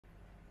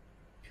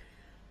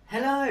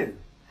Hello,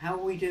 how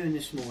are we doing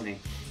this morning?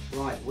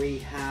 Right, we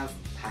have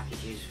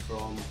packages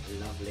from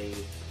lovely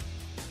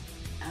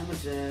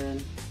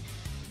Amazon.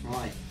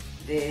 Right,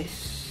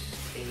 this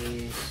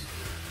is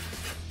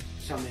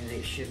something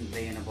that shouldn't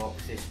be in a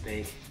box this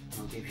big.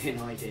 I'll give you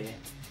an idea.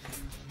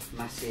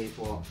 Massive,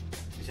 what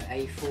is it,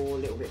 A4, a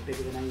little bit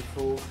bigger than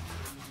A4,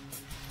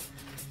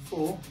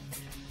 or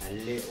a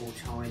little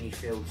tiny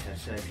filter.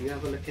 So if you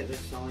have a look at the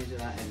size of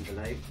that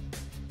envelope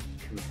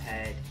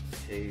compared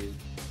to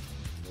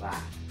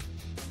that,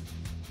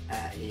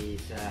 that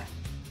is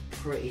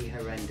pretty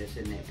horrendous,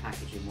 isn't it,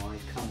 packaging wise?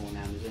 Come on,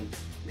 Amazon.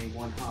 I mean,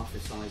 one half the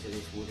size of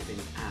this would have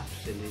been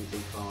absolutely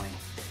fine.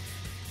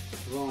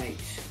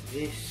 Right,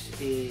 this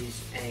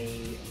is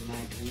a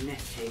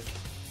magnetic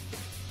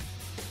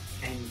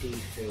ND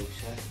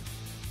filter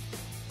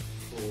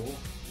for,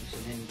 it's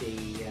an ND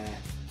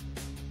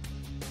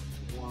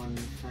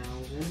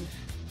 1000.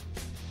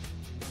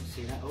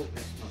 See that? Oh,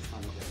 let's not try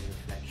not get the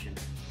reflection.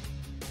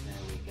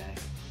 There we go.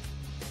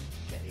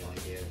 Get the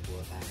idea of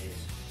what that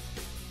is.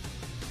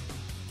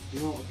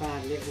 Not a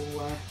bad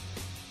little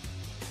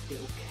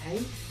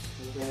case,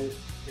 although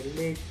the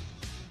lid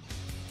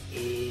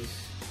is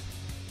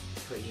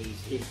pretty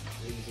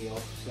easy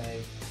off, so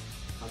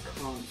I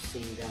can't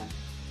see that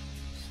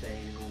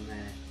staying on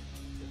there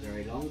for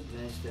very long.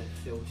 There's the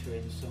filter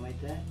inside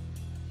there,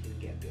 so you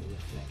can get a bit of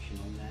reflection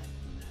on there.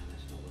 No,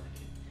 that's not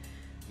working.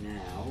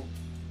 Now,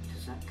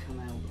 does that come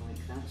out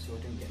like that so I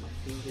don't get my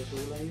fingers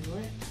all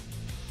over it?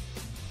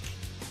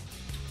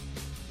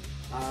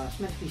 It's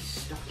meant to be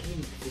stuck in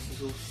because this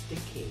is all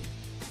sticky,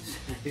 so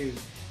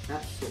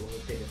that's sort of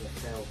a bit of a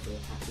fail for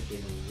the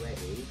packaging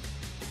already.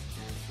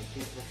 And to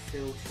get the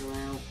filter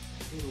out,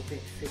 a little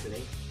bit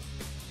fiddly,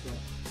 but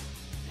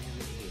there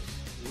it is,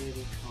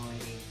 really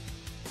tiny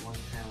 1000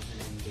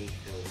 MD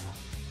filter,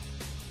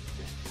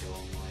 just to go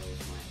on my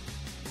old way.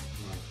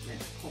 Right,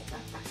 let's pop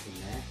that back in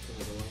there,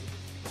 because otherwise,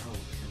 oh,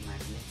 it's a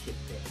magnetic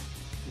bit.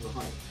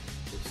 Right,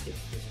 we'll stick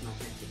this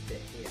magnetic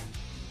bit here,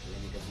 so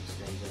then it doesn't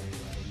stay very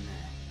well in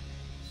there.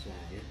 So,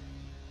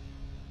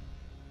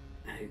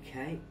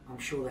 okay, I'm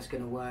sure that's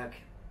going to work.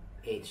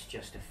 It's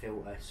just a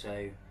filter,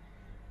 so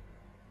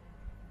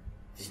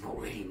there's not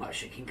really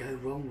much that can go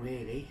wrong,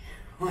 really.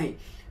 Right,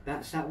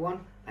 that's that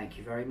one. Thank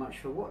you very much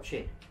for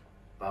watching.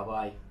 Bye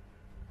bye.